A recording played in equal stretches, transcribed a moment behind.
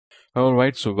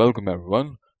Alright, so welcome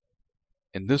everyone.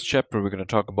 In this chapter, we're going to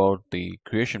talk about the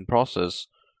creation process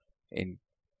in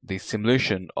the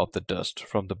simulation of the dust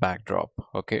from the backdrop.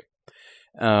 Okay.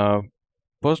 Uh,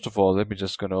 First of all, let me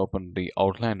just going to open the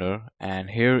outliner, and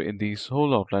here in this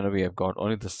whole outliner, we have got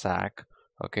only the sack.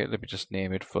 Okay, let me just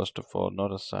name it first of all,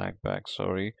 not a sack bag,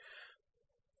 sorry.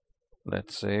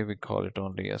 Let's say we call it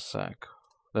only a sack.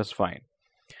 That's fine.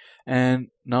 And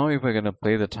now if we're gonna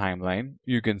play the timeline,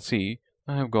 you can see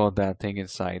I have got that thing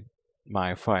inside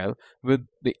my file with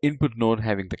the input node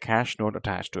having the cache node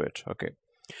attached to it. Okay,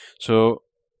 so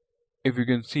if you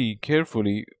can see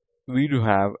carefully, we do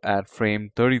have at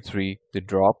frame 33 the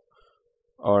drop,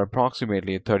 or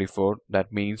approximately 34.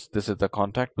 That means this is the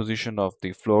contact position of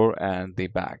the floor and the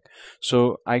bag.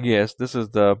 So I guess this is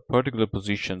the particular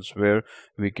positions where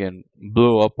we can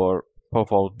blow up or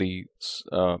puff out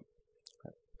uh,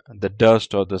 the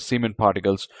dust or the cement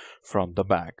particles from the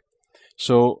bag.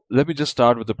 So let me just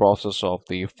start with the process of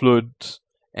the fluids,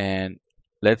 and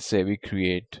let's say we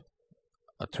create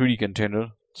a 3D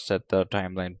container, set the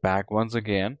timeline back once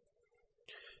again,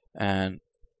 and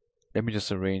let me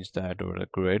just arrange that over the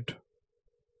grid.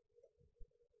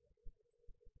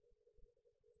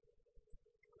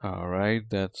 Alright,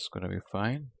 that's gonna be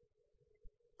fine.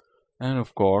 And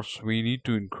of course, we need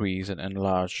to increase and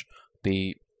enlarge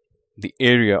the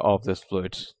area of this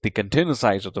fluid, the container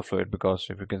size of the fluid, because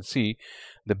if you can see,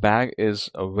 the bag is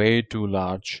way too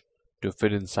large to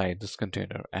fit inside this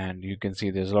container, and you can see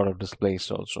there's a lot of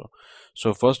displaced also.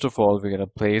 So first of all, we're going to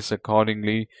place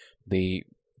accordingly the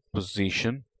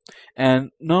position,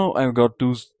 and now I've got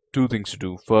two things to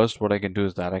do. First, what I can do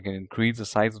is that I can increase the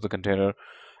size of the container,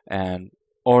 and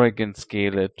or I can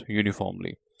scale it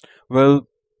uniformly. Well,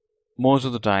 most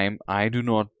of the time I do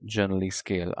not generally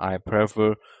scale. I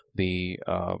prefer the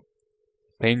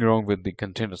playing around with the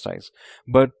container size.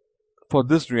 But for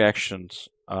this reactions,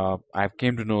 I've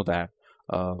came to know that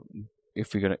uh,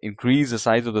 if we're gonna increase the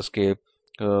size of the scale,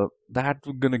 that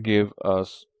we're gonna give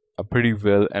us a pretty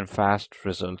well and fast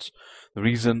results. The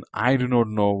reason I do not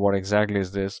know what exactly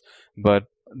is this, but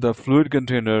the fluid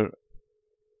container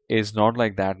is not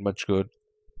like that much good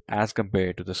as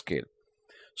compared to the scale.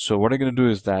 So what I'm gonna do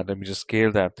is that let me just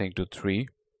scale that thing to 3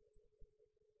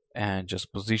 and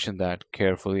just position that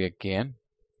carefully again.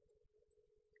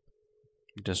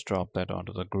 Just drop that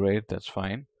onto the grid, that's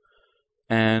fine.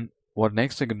 And what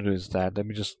next I'm going to do is that let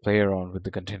me just play around with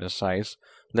the container size.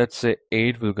 Let's say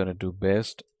 8 we're going to do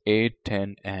best, 8,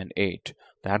 10, and 8.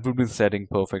 That would be the setting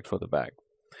perfect for the bag.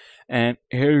 And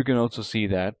here you can also see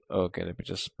that, okay, let me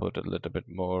just put a little bit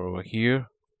more over here.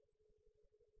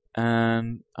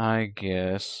 And I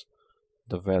guess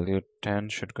the value 10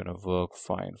 should gonna work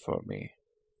fine for me.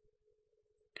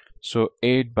 So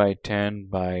 8 by 10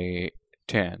 by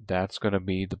 10, that's gonna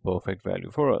be the perfect value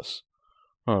for us.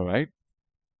 All right.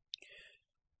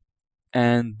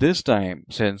 And this time,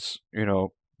 since I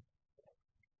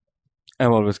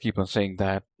always keep on saying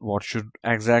that what should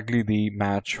exactly the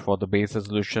match for the base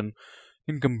resolution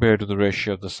in compared to the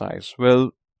ratio of the size?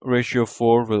 Well, ratio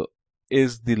 4 will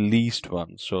is the least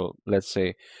one. So let's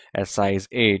say at size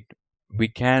 8, we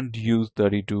can't use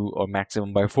 32 or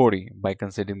maximum by 40 by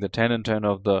considering the 10 and 10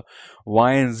 of the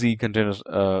Y and Z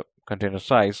container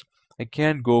size. I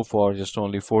can't go for just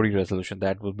only 40 resolution.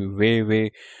 That will be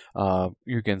way,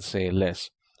 you can say less.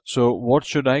 So what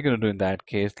should I gonna do in that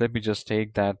case? Let me just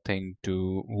take that thing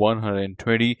to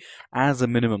 120 as a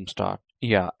minimum start.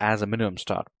 Yeah, as a minimum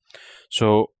start.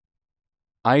 So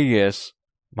I guess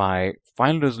my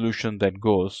final resolution that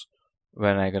goes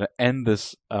when I gonna end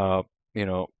this you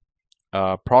know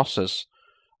process,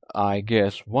 I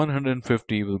guess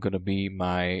 150 will gonna be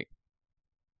my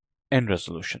end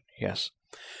resolution. Yes,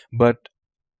 but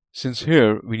since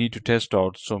here we need to test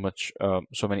out so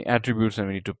many attributes, and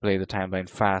we need to play the timeline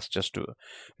fast just to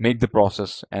make the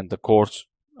process and the course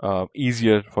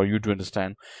easier for you to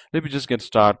understand. Let me just get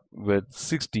start with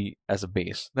 60 as a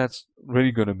base. That's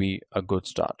really going to be a good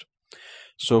start.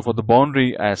 So for the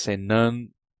boundary, I say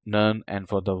none, none, and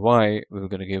for the y, we're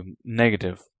going to give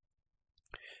negative.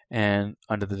 And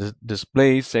under the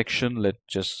display section, let's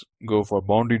just go for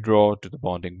boundary draw to the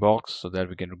bounding box so that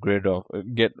we can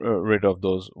get rid of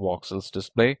those voxels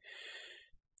display.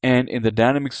 And in the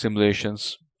dynamic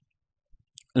simulations,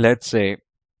 let's say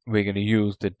we're going to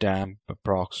use the damp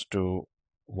approx to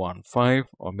 1.5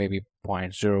 or maybe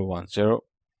 0.010.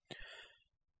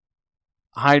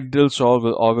 Ideal solve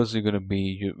will obviously going to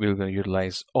be, we're going to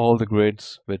utilize all the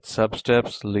grids with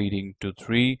substeps leading to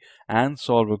 3 and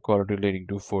solver quality leading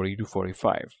to 40 to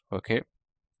 45. Okay,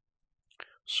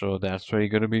 so that's very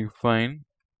going to be fine.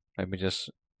 Let me just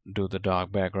do the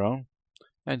dark background,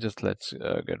 and just let's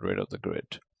get rid of the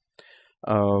grid.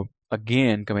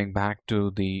 Again, coming back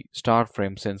to the start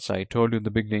frame, since I told you in the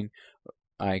beginning,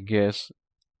 I guess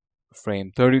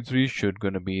frame 33 should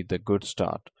gonna be the good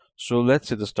start. So let's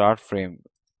say the start frame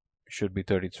should be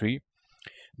 33.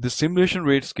 The simulation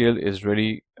rate scale is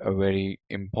really a very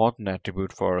important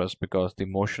attribute for us because the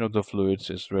motion of the fluids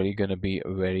is really going to be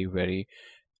very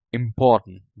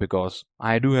important, because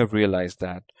I do have realized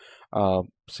that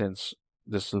since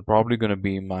this is probably going to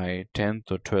be my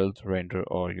 10th or 12th render,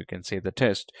 or you can say the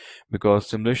test, because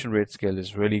simulation rate scale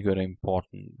is really going to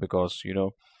important, because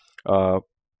uh,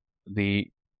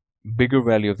 the bigger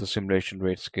value of the simulation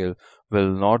rate scale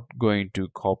will not going to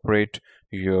cooperate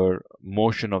your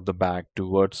motion of the bag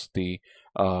towards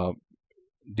uh,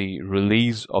 the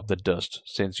release of the dust,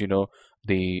 since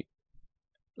the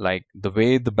like the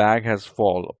way the bag has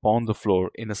fall upon the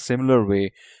floor, in a similar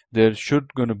way there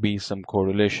should going to be some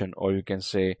correlation, or you can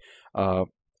say uh,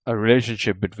 a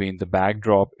relationship between the bag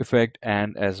drop effect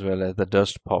and as well as the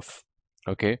dust puff.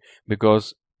 Okay,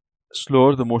 because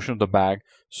slower the motion of the bag,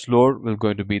 slower will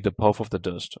going to be the puff of the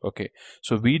dust. Okay,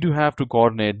 so we do have to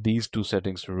coordinate these two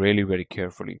settings really very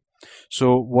carefully.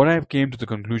 So what I've came to the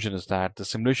conclusion is that the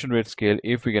simulation rate scale,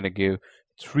 if we're going to give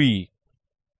 3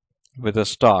 with a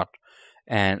start,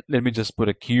 and let me just put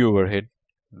a key over it,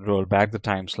 roll back the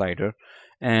time slider,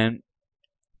 and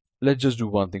let's just do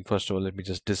one thing. First of all, let me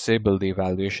just disable the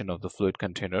evaluation of the fluid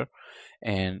container,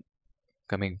 and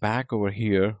coming back over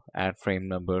here at frame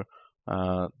number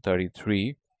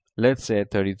 33, let's say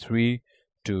 33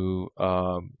 to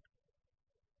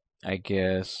I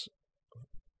guess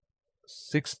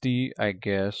 60, I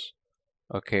guess.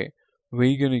 Okay,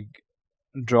 we're gonna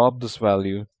drop this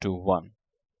value to 1.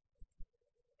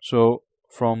 So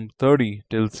from 30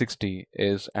 till 60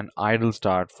 is an ideal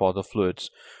start for the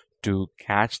fluids to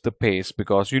catch the pace,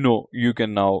 because you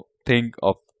can now think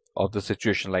of the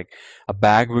situation like a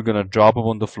bag we're gonna drop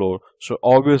upon the floor. So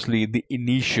obviously the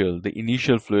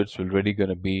initial fluids will really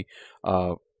gonna be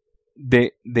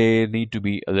they need to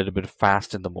be a little bit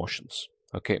fast in the motions.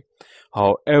 Okay,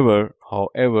 however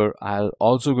I'll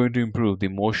also going to improve the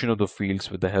motion of the fields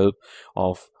with the help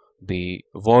of the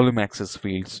volume axis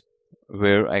fields,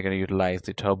 where I can utilize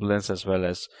the turbulence as well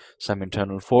as some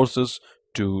internal forces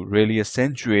to really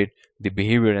accentuate the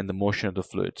behavior and the motion of the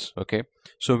fluids. Okay,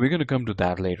 so we're going to come to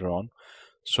that later on.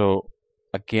 So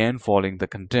again, following the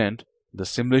content, the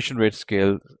simulation rate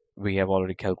scale we have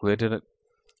already calculated it,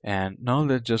 and now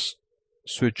let's just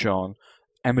switch on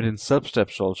emittance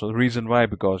substeps also. The reason why,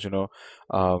 because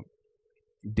uh,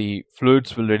 the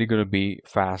fluids will really going to be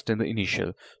fast in the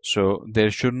initial, so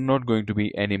there should not going to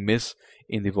be any miss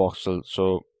in the voxel.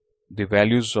 So the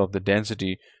values of the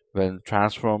density when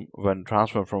transformed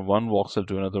from one voxel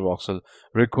to another voxel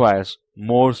requires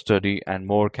more study and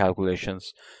more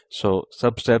calculations. So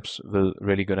substeps will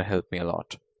really going to help me a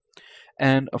lot.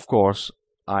 And of course,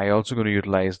 I also going to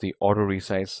utilize the auto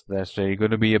resize. That's really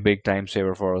going to be a big time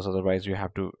saver for us. Otherwise, you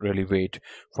have to really wait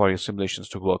for your simulations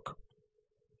to work.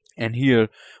 And here,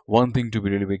 one thing to be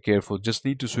really careful, just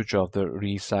need to switch off the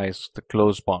resize, the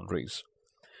close boundaries.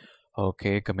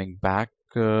 Okay, coming back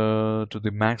to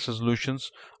the max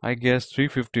resolutions, I guess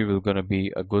 350 will gonna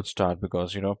be a good start,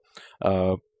 because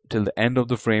till the end of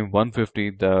the frame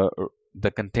 150,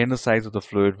 the container size of the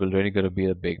fluid will really gonna be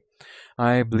a big.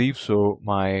 I believe so.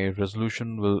 My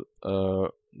resolution will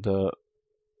the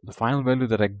final value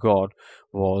that I got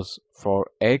was for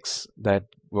X that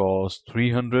was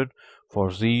 300, for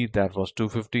Z that was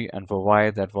 250, and for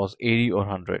Y that was 80 or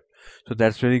 100. So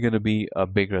that's really going to be a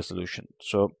big resolution.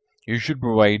 So you should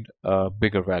provide a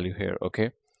bigger value here.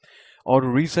 Okay. Auto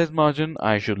resize margin,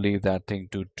 I should leave that thing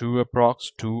to 2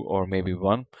 approx, 2 or maybe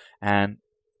 1, and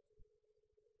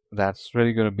that's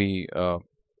really going to be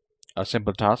a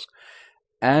simple task.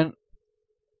 And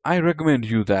I recommend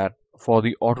you that for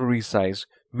the auto resize,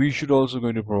 we should also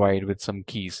going to provide with some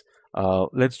keys.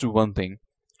 Let's do one thing.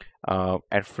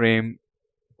 At frame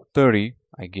 30,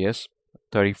 I guess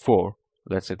 34,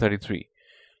 let's say 33.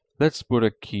 Let's put a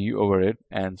key over it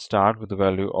and start with the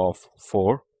value of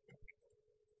 4.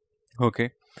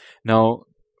 Okay. Now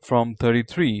from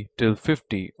 33 till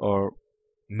 50, or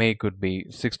may could be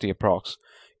 60 approx,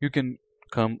 you can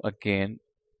come again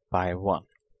by 1.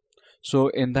 So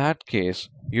in that case,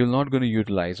 you're not going to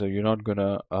utilize, or you're not going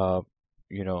to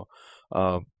you know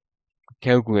uh,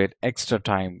 calculate extra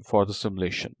time for the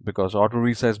simulation, because auto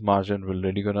resize margin will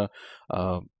really gonna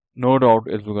no doubt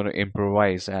it will gonna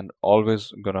improvise and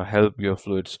always gonna help your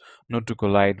fluids not to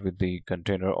collide with the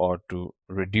container or to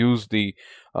reduce the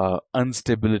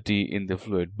instability in the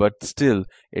fluid, but still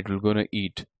it will gonna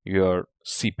eat your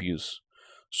CPUs.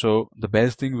 So the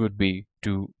best thing would be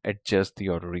to adjust the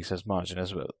auto recess margin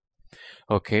as well.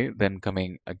 Okay, then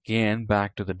coming again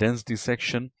back to the density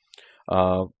section,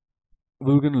 uh,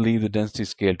 we're going to leave the density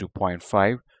scale to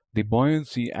 0.5. The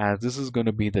buoyancy, as this is going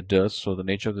to be the dust, so the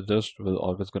nature of the dust will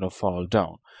always going to fall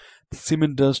down. The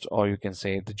cement dust, or you can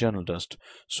say the general dust.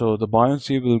 So the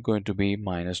buoyancy will going to be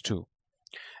 -2.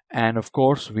 And of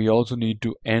course, we also need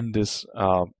to end this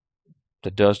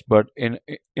the dust, but in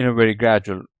a very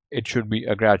gradual. It should be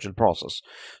a gradual process.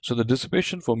 So the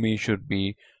dissipation for me should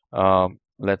be,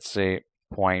 let's say,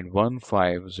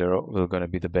 0.150 will going to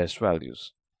be the best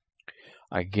values.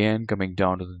 Again, coming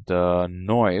down to the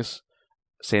noise,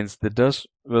 since the dust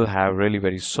will have really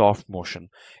very soft motion,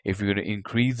 if you're going to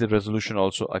increase the resolution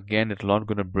also, again, it's not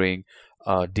going to bring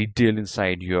detail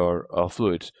inside your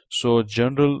fluids. So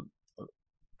general,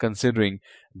 considering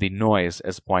the noise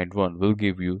as 0.1 will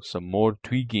give you some more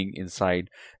tweaking inside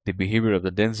the behavior of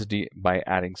the density by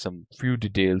adding some few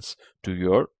details to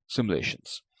your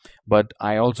simulations. But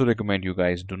I also recommend you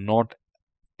guys do not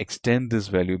extend this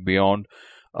value beyond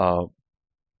uh,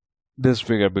 this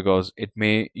figure, because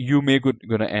you may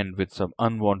gonna end with some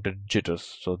unwanted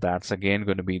jitters. So that's again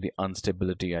going to be the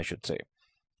instability, I should say.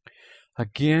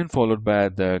 Again, followed by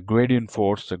the gradient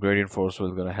force. The gradient force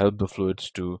will going to help the fluids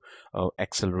to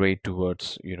accelerate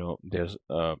towards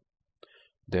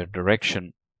their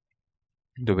direction,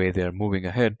 the way they are moving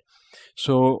ahead.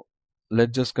 So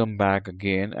let's just come back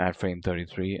again at frame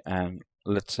 33, and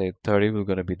let's say 30 will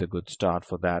going to be the good start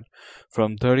for that.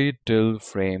 From 30 till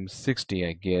frame 60,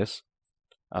 I guess.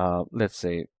 Let's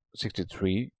say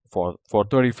 63 for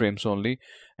 30 frames only,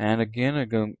 and again I'm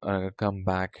going to come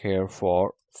back here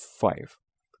for 5.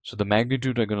 So the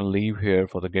magnitude I'm going to leave here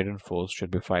for the gradient force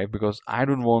should be 5, because I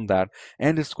don't want that,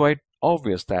 and it's quite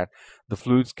obvious that the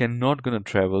fluids cannot going to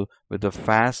travel with a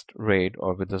fast rate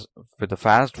or with a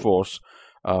fast force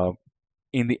uh,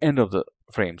 in the end of the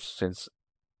frames, since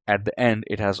at the end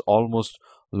it has almost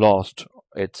lost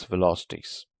its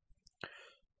velocities.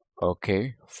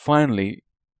 Okay, finally,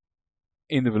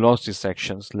 in the velocity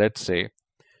sections, let's say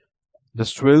the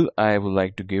swirl I would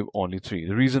like to give only 3.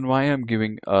 The reason why I'm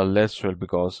giving a less swirl,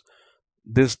 because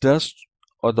this dust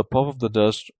or the puff of the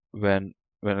dust, when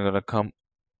it's gonna come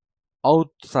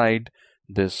outside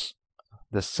this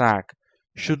the sac,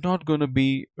 should not gonna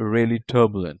be really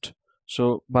turbulent.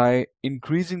 So by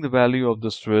increasing the value of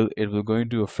the swirl, it will going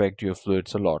to affect your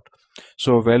fluids a lot.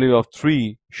 So a value of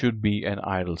 3 should be an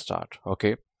ideal start.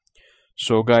 Okay.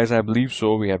 So guys, I believe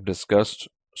so. We have discussed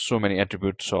so many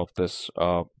attributes of this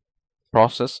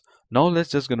process. Now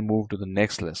let's just gonna move to the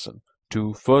next lesson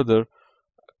to further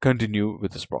continue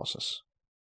with this process.